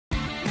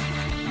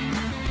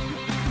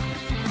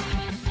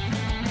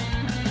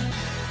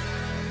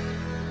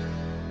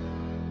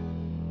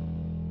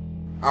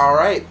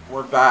Alright,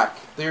 we're back.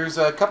 There's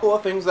a couple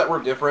of things that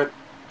were different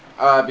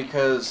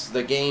because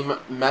the game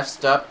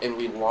messed up and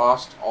we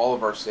lost all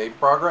of our save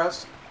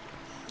progress.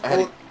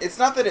 Well, it's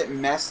not that it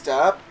messed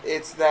up,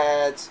 it's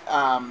that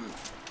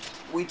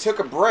we took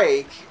a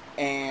break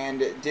and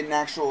didn't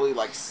actually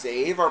like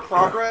save our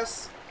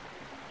progress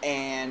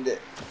and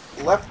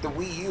left the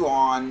Wii U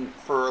on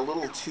for a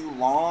little too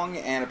long,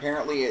 and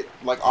apparently it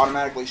like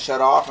automatically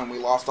shut off and we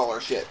lost all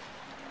our shit.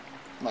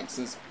 Like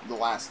since the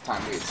last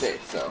time we had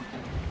saved, so.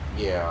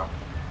 Yeah.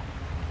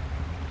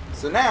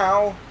 So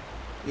now,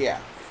 yeah.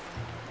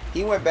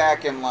 He went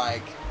back and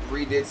like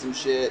redid some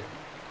shit,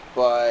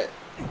 but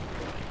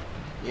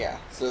yeah.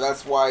 So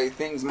that's why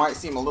things might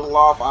seem a little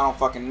off. I don't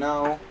fucking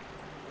know.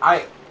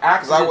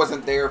 Because I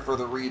wasn't there for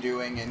the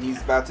redoing, and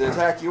he's about to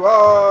attack you.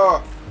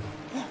 Oh!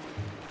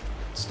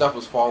 Stuff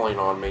was falling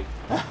on me.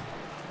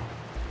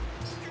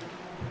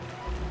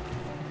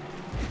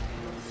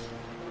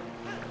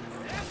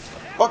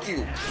 Fuck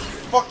you!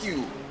 Fuck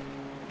you!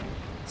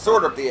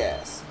 Sword up the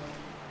ass.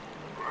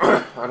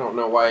 I don't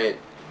know why it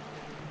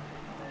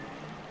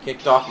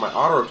kicked off my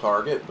auto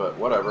target, but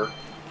whatever.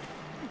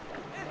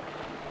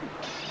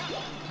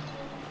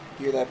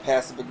 Hear that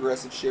passive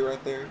aggressive shit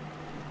right there?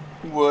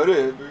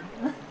 Whatever.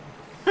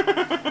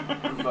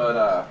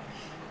 But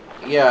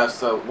yeah,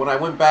 so when I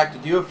went back to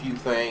do a few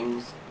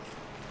things,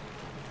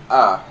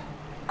 I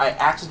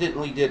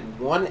accidentally did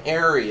one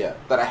area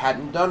that I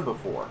hadn't done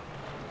before.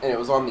 And it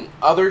was on the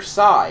other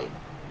side.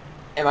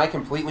 And I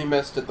completely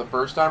missed it the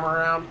first time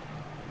around.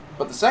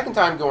 But the second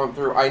time going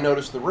through, I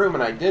noticed the room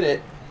and I did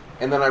it.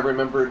 And then I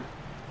remembered,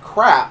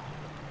 crap,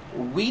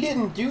 we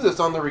didn't do this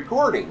on the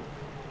recording.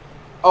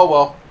 Oh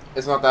well,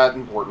 it's not that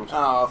important.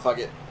 Oh, fuck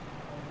it.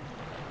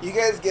 You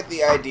guys get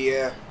the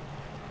idea.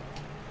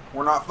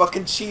 We're not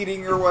fucking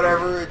cheating or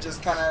whatever. It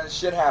just kind of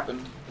shit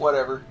happened.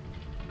 Whatever.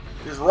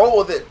 Just roll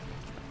with it.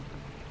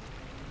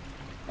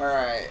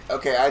 Alright.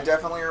 Okay, I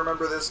definitely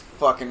remember this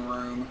fucking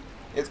room.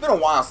 It's been a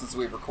while since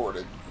we've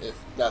recorded, if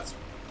that's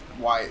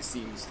why it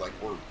seems like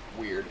we're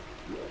weird.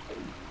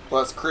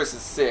 Plus, Chris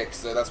is sick,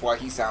 so that's why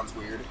he sounds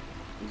weird.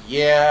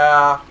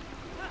 Yeah.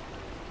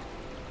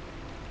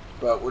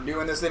 But we're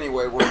doing this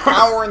anyway. We're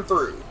powering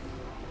through.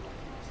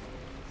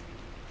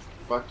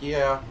 Fuck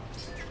yeah.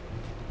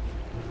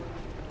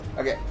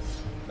 Okay.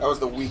 That was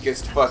the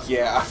weakest fuck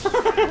yeah.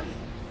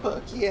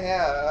 Fuck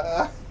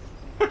yeah.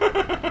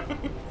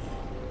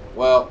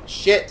 Well,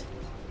 shit.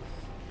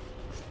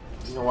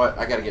 You know what?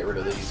 I gotta get rid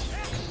of these.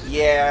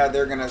 Yeah,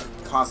 they're gonna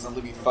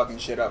constantly be fucking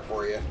shit up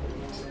for you.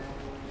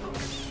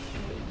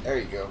 There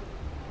you go.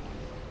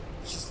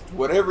 Just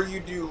whatever you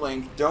do,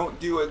 Link, don't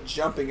do a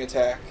jumping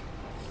attack.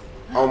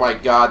 Oh my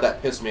god,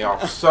 that pissed me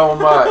off so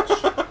much.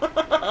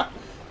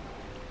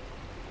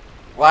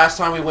 Last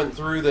time we went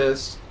through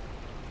this,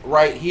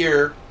 right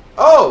here.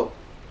 Oh!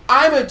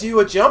 I'ma do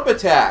a jump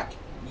attack!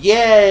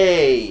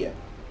 Yay!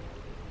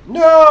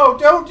 No!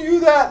 Don't do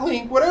that,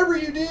 Link! Whatever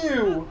you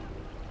do!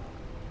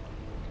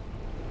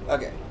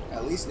 Okay,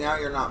 at least now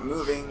you're not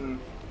moving.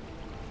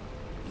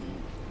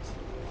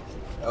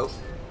 Oh,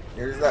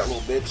 here's that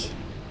little bitch.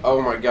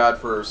 Oh my god,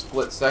 for a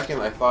split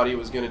second I thought he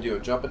was gonna do a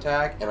jump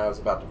attack and I was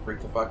about to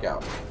freak the fuck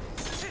out.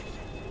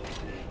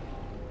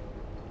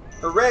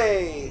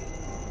 Hooray!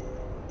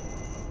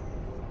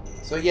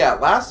 So yeah,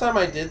 last time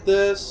I did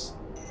this,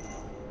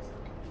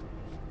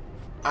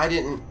 I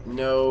didn't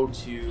know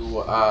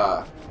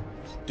to,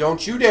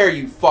 don't you dare,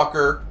 you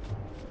fucker!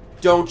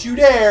 Don't you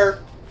dare!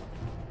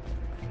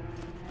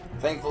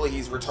 Thankfully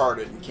he's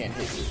retarded and can't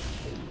hit you.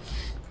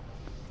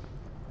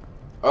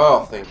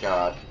 Oh, thank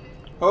God.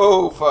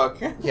 Oh, fuck.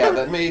 Yeah,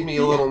 that made me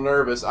a little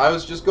nervous. I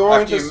was just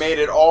going After to... you made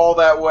it all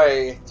that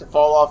way to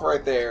fall off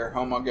right there.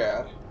 Oh my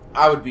god.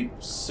 I would be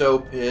so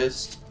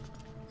pissed.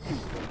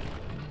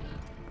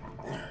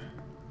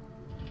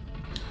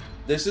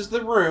 This is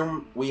the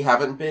room we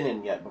haven't been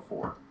in yet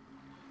before.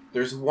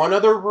 There's one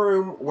other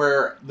room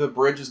where the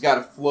bridge has got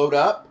to float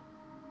up.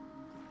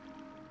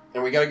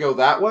 And we got to go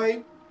that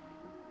way.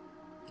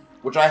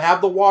 Which I have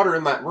the water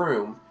in that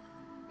room.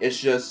 It's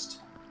just...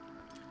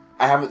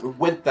 I haven't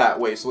went that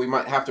way, so we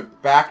might have to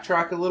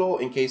backtrack a little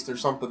in case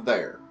there's something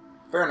there.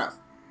 Fair enough.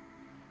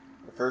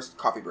 But first,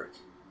 coffee break.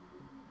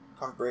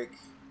 Coffee break.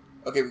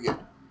 Okay, we good.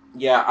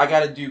 Yeah, I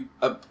gotta do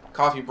a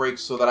coffee break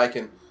so that I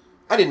can...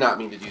 I did not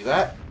mean to do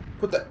that.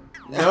 Put that...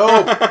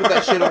 No! Put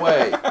that shit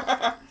away.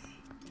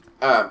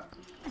 I've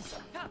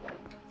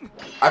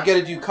got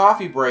to do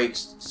coffee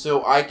breaks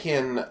so I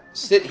can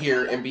sit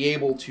here and be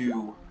able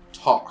to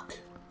talk.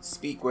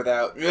 Speak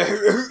without...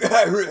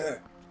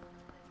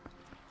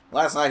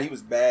 Last night he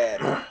was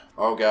bad.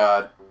 Oh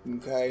god.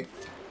 Okay.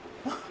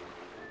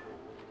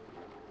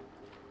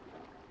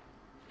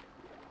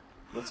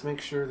 Let's make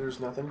sure there's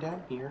nothing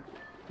down here.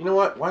 You know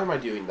what? Why am I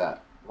doing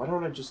that? Why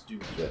don't I just do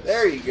this?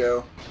 There you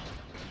go.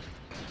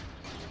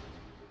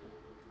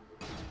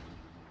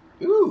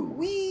 Ooh.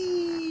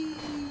 Whee!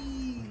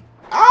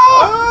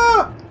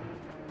 Ah!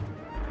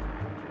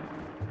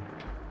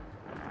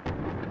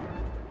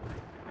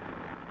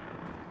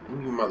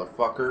 You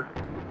motherfucker.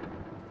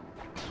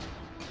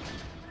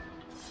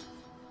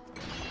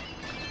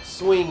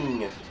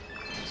 Swing.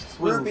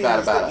 Swing, Rupees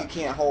bada, that bada. you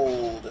can't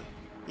hold.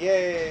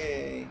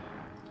 Yay!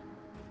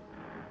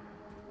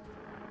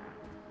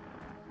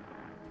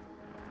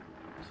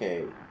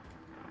 Okay.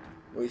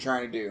 What are you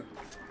trying to do?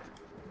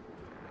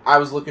 I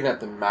was looking at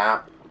the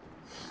map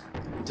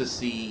to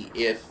see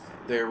if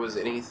there was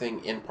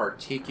anything in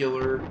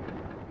particular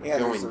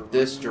going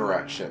this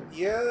direction.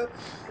 Yep.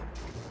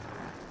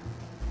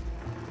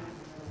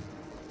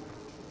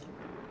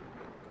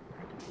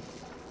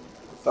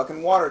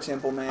 Fucking water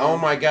temple, man. Oh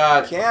my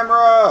god.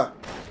 Camera!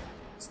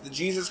 It's the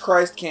Jesus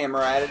Christ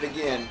camera at it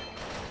again.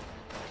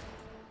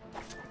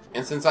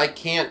 And since I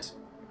can't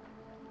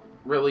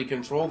really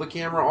control the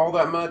camera all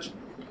that much,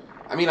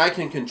 I mean, I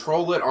can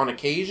control it on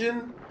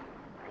occasion,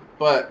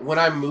 but when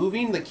I'm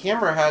moving, the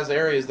camera has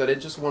areas that it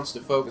just wants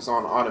to focus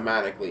on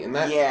automatically, and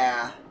that...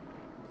 Yeah.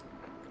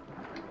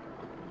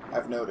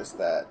 I've noticed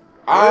that.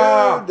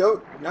 Ah!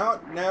 No,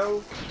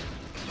 no.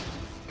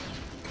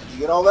 You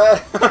get all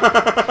that?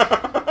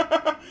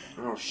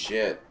 Oh,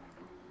 shit.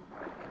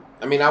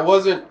 I mean, I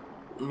wasn't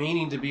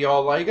meaning to be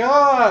all like,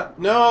 ah,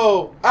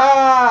 no,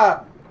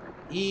 ah,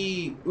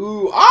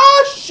 ooh,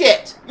 ah,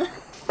 shit!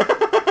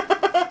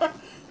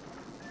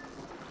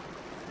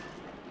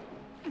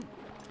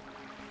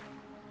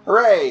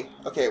 Hooray!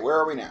 Okay, where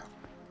are we now?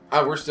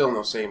 We're still in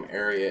the same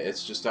area.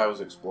 It's just I was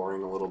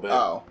exploring a little bit.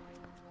 Oh.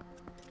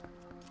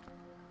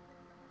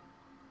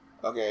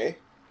 Okay.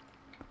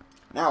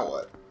 Now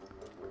what?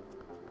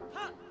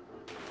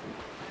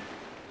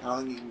 I don't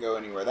think you can go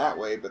anywhere that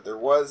way, but there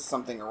was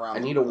something around. I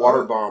need a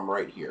water bomb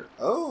right here.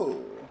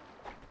 Oh.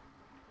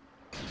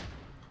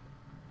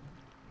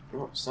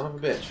 Oh, son of a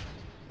bitch.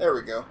 There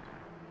we go.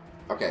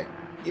 Okay.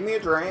 Give me a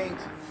drink.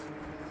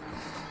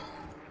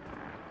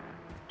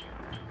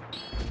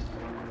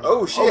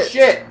 Oh, shit. Oh,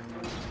 shit!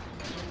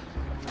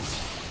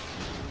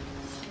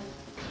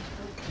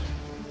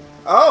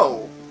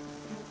 Oh.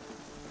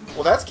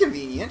 Well, that's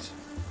convenient.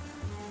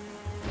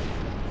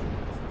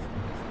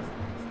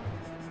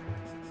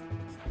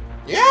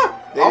 Yeah,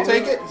 I'll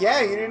take it.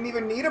 Yeah, you didn't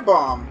even need a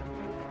bomb.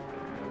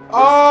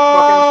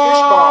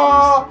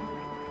 Oh! Fucking fish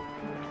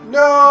bombs.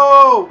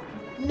 No!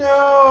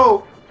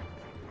 No!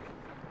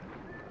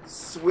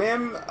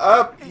 Swim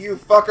up, you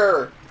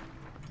fucker.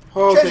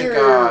 Oh, Treasure. thank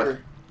God.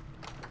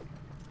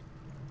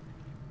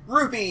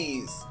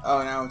 Rupees.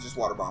 Oh, no, just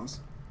water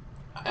bombs.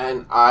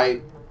 And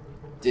I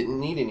didn't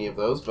need any of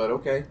those, but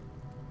okay.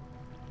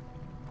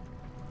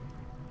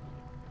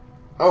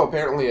 Oh,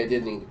 apparently I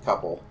did need a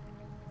couple.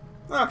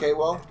 Okay,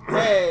 well,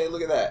 hey,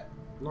 look at that.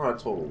 Not a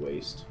total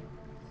waste.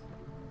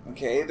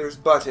 Okay, there's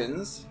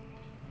buttons.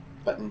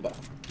 Button.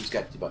 Who's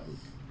got the button?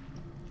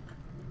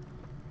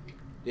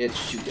 Let's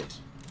shoot it.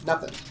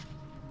 Nothing.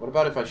 What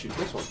about if I shoot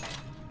this one?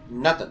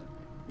 Nothing.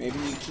 Maybe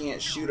you can't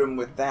shoot them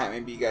with that.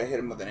 Maybe you gotta hit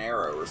them with an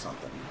arrow or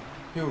something.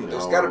 Who knows?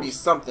 There's gotta be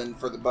something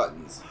for the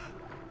buttons.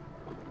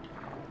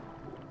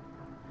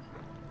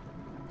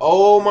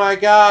 Oh my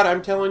God,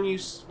 I'm telling you.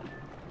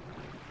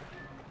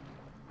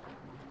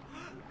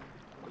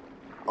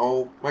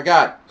 Oh my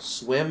God.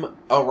 Swim.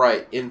 Oh,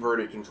 right.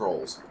 Inverted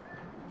controls.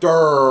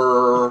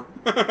 Durr.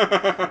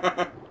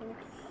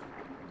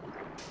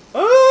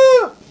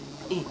 Ah!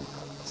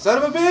 Son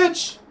of a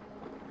bitch!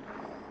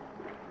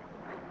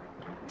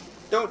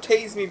 Don't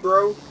tase me,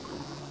 bro.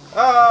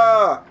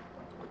 Ah!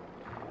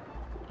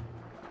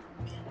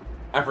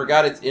 I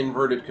forgot it's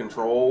inverted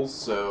controls,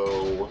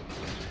 so...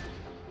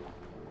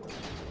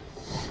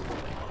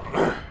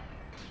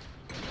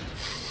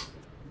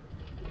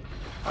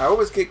 I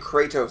always get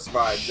Kratos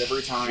vibes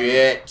every time.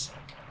 Shit!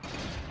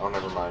 Oh,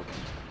 never mind.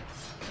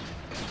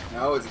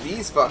 No, it's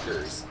these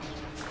fuckers.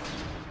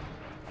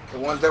 The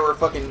ones that were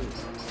fucking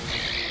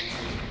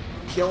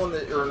killing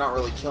the, or not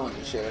really killing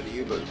the shit out of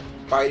you, but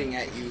biting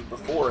at you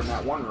before in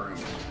that one room.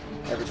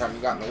 Every time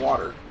you got in the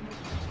water.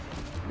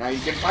 Now you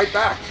can fight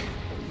back.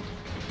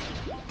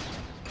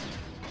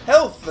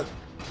 Health!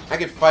 I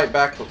could fight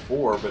back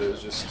before, but it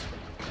was just...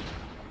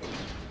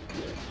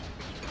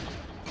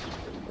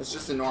 It's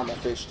just a normal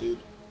fish, dude.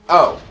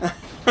 Oh!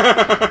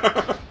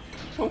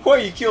 Why are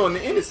you killing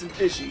the innocent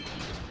fishy?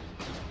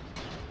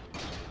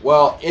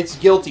 Well, it's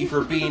guilty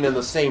for being in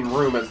the same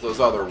room as those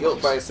other Guilt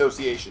ones. by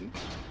association.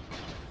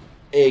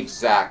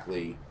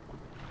 Exactly.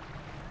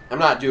 I'm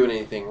not doing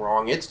anything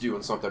wrong. It's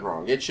doing something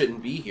wrong. It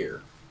shouldn't be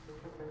here.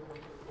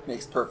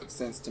 Makes perfect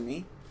sense to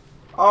me.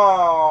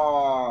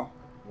 Oh,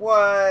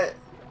 what?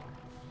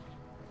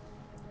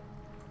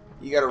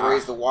 You gotta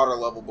raise the water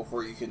level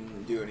before you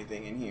can do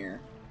anything in here.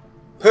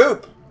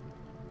 Poop!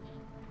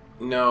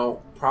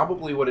 No,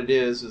 probably what it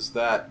is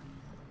that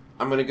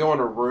I'm going to go in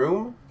a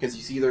room, because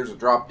you see there's a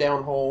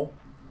drop-down hole.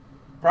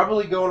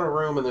 Probably go in a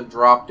room and then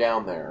drop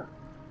down there.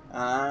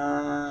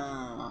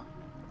 Ah.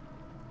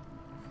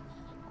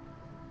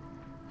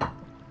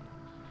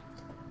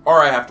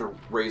 Or I have to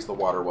raise the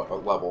water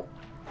level.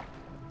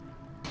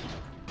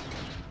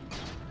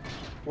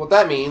 What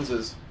that means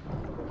is...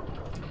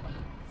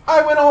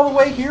 I went all the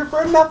way here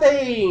for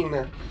nothing!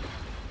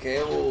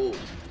 Okay, well...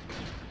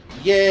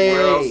 Yay!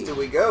 Where else do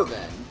we go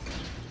then?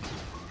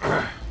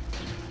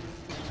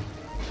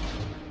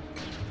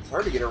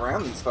 hard to get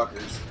around these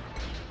fuckers.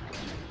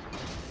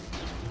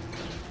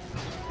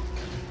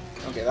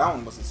 Okay, that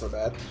one wasn't so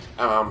bad.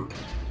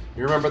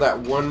 You remember that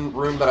one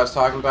room that I was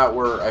talking about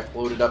where I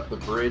floated up the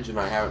bridge and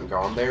I haven't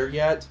gone there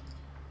yet?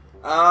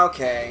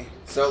 Okay,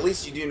 so at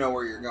least you do know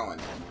where you're going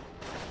then.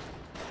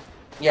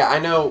 Yeah, I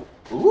know.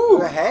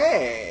 Ooh!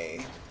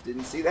 Hey!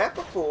 Didn't see that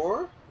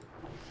before.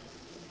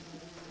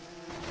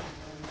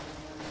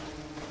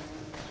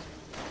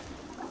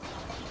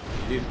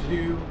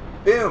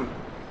 Boom!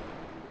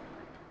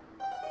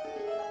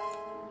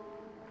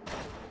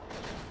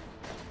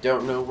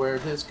 Don't know where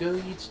this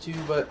leads to,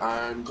 but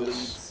I'm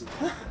just...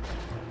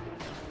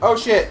 Oh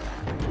shit!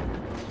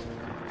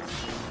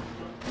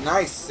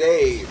 Nice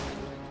save.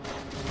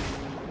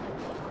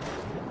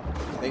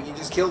 I think you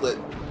just killed it.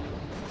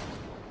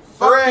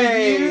 Fuck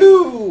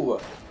you!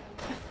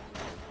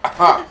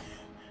 Aha!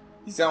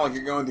 You sound like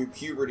you're going through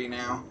puberty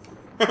now.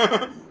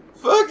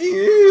 Fuck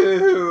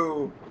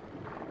you!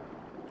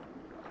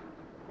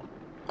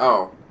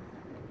 Oh.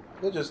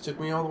 That just took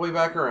me all the way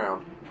back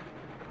around.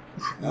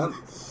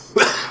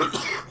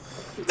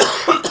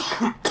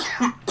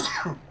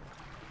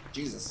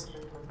 Jesus.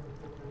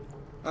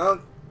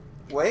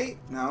 Wait,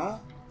 no.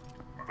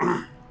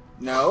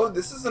 No,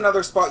 this is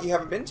another spot you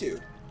haven't been to.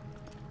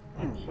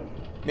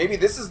 Maybe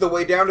this is the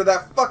way down to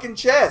that fucking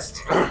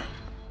chest.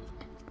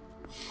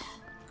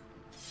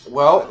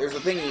 Well, there's a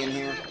thingy in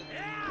here.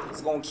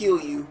 It's gonna kill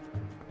you.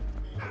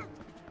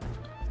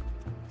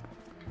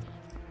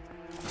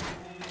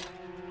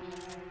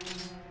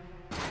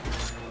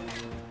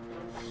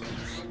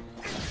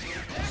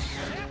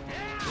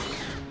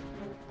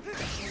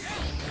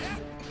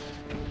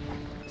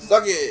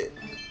 Suck it!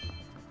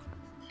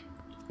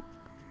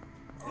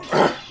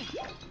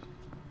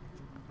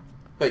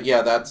 But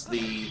yeah, that's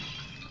the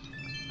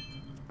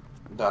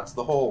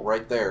hole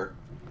right there.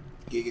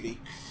 Giggity.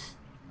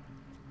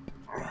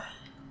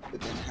 But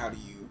then how do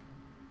you...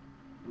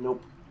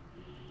 Nope.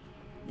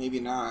 Maybe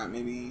not.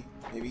 Maybe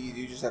you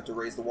do just have to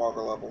raise the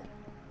water level.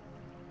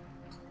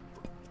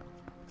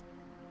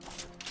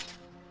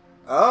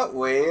 Oh,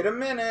 wait a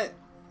minute.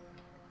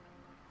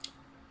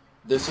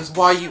 This is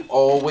why you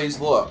always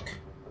look.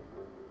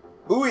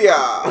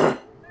 Booyah!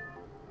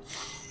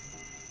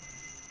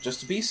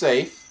 Just to be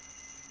safe.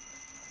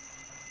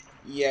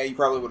 Yeah, you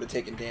probably would have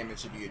taken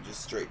damage if you had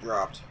just straight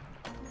dropped.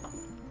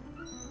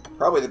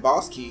 Probably the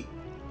boss key.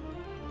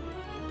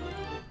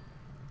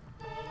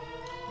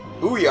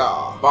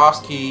 Booyah!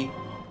 Boss key.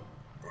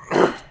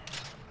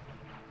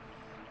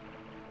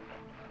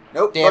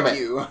 Nope, Damn fuck it.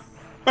 you.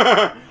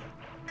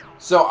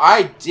 So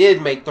I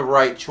did make the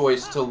right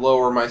choice to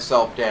lower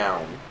myself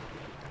down.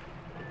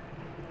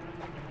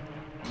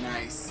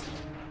 Nice.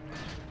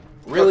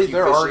 Really? Fuck you,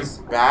 They're already fishes.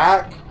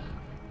 back?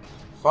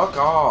 Fuck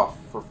off,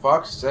 for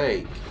fuck's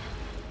sake.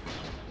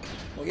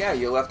 Well, yeah,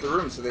 you left the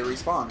room, so they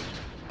respawn.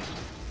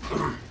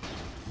 You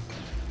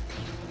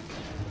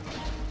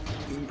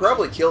can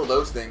probably kill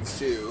those things,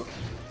 too.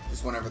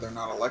 Just whenever they're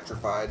not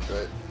electrified,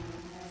 but...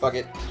 Fuck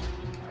it.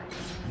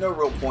 No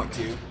real point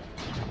to.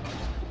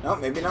 No,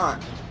 maybe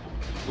not.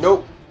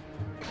 Nope.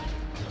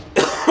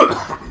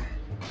 I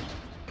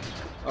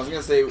was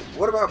gonna say,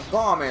 what about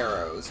bomb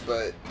arrows?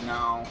 But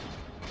no.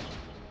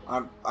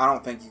 I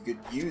don't think you could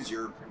use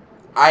your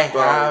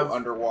bow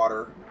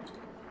underwater.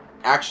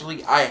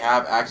 Actually, I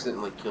have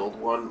accidentally killed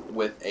one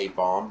with a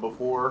bomb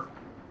before.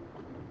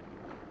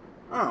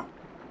 Oh.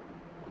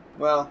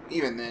 Well,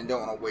 even then,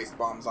 don't want to waste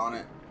bombs on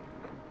it.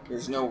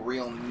 There's no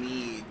real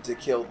need to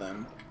kill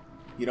them.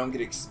 You don't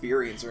get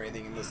experience or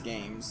anything in this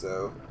game,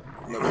 so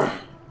no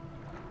point.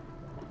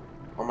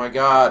 Oh my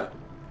god.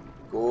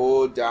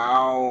 Go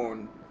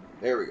down.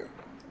 There we go.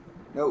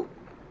 No.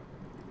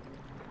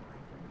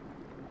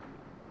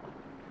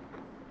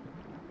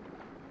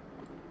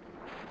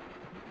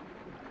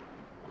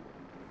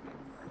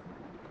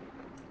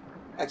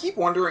 I keep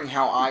wondering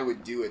how I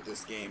would do at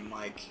this game.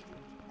 Like,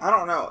 I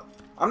don't know.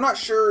 I'm not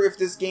sure if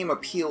this game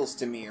appeals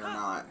to me or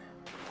not.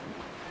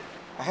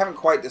 I haven't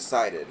quite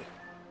decided.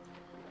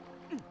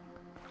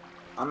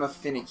 I'm a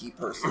finicky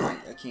person.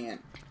 I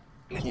can't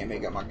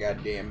make up my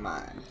goddamn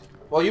mind.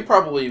 Well, you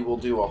probably will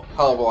do a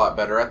hell of a lot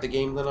better at the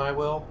game than I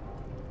will.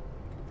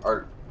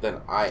 Or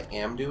than I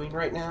am doing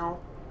right now.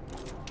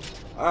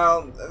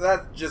 Well,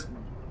 that just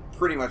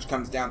pretty much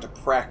comes down to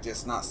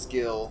practice, not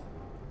skill.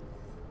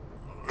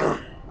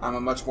 I'm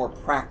a much more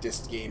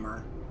practiced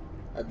gamer.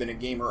 I've been a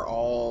gamer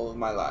all of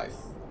my life.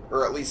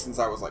 Or at least since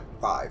I was like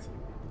 5.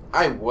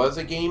 I was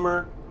a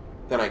gamer,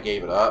 then I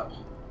gave it up.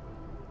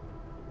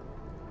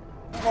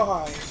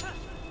 Why?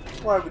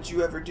 Why would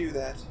you ever do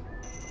that?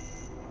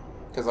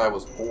 Because I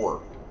was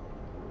poor.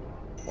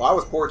 Well, I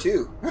was poor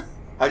too.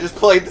 I just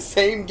played the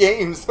same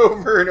games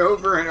over and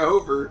over and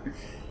over.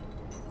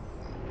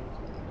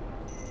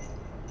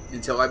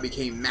 Until I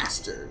became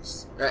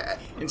masters.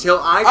 Until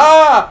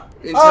I,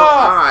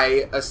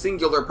 a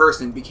singular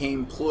person,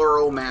 became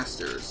plural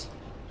masters.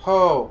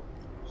 Ho.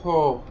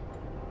 Ho.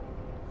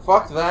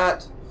 Fuck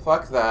that.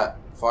 Fuck that.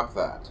 Fuck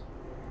that.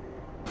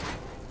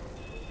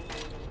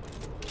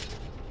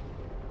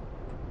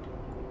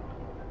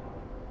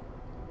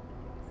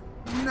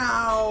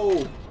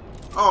 No!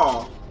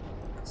 Oh.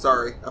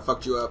 Sorry, I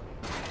fucked you up.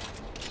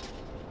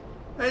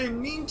 I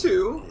didn't mean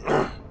to.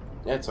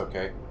 It's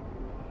okay.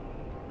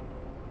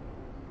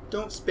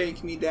 Don't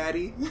spank me,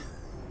 Daddy.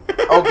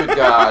 Oh, good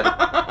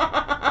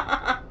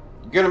God.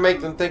 You're gonna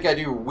make them think I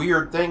do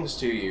weird things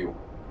to you.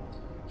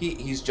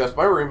 He's just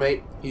my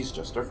roommate. He's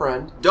just a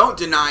friend. Don't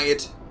deny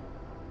it.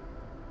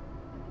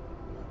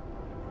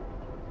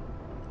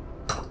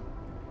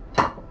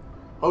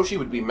 Oh, she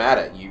would be mad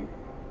at you.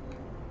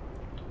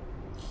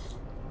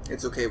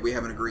 It's okay, we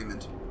have an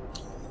agreement.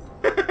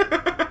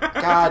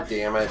 God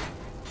damn it.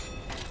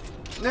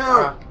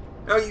 No!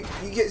 No, you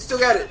still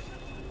got it.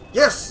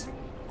 Yes!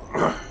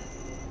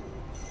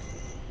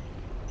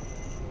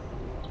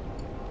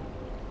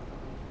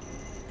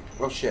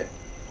 Oh, shit.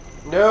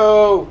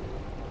 No!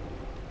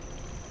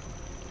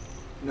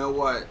 No,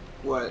 what?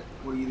 What?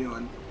 What are you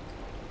doing?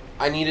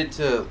 I needed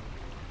to...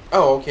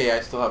 Oh, okay, I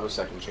still have a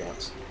second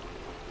chance.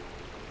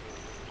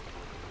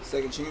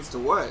 Second chance to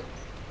what?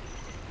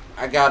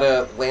 I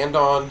gotta land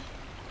on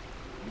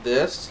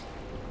this.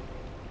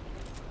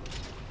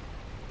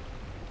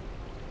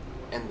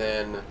 And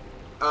then...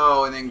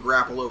 Oh, and then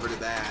grapple over to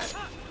that.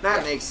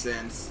 That makes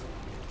sense.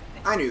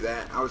 I knew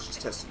that. I was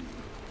just testing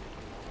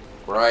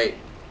you. Right.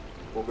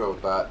 We'll go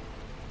with that.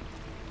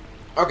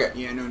 Okay.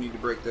 Yeah, no need to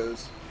break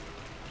those.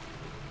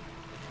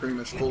 Pretty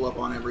much full up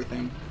on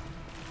everything.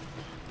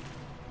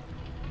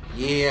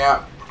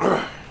 Yeah.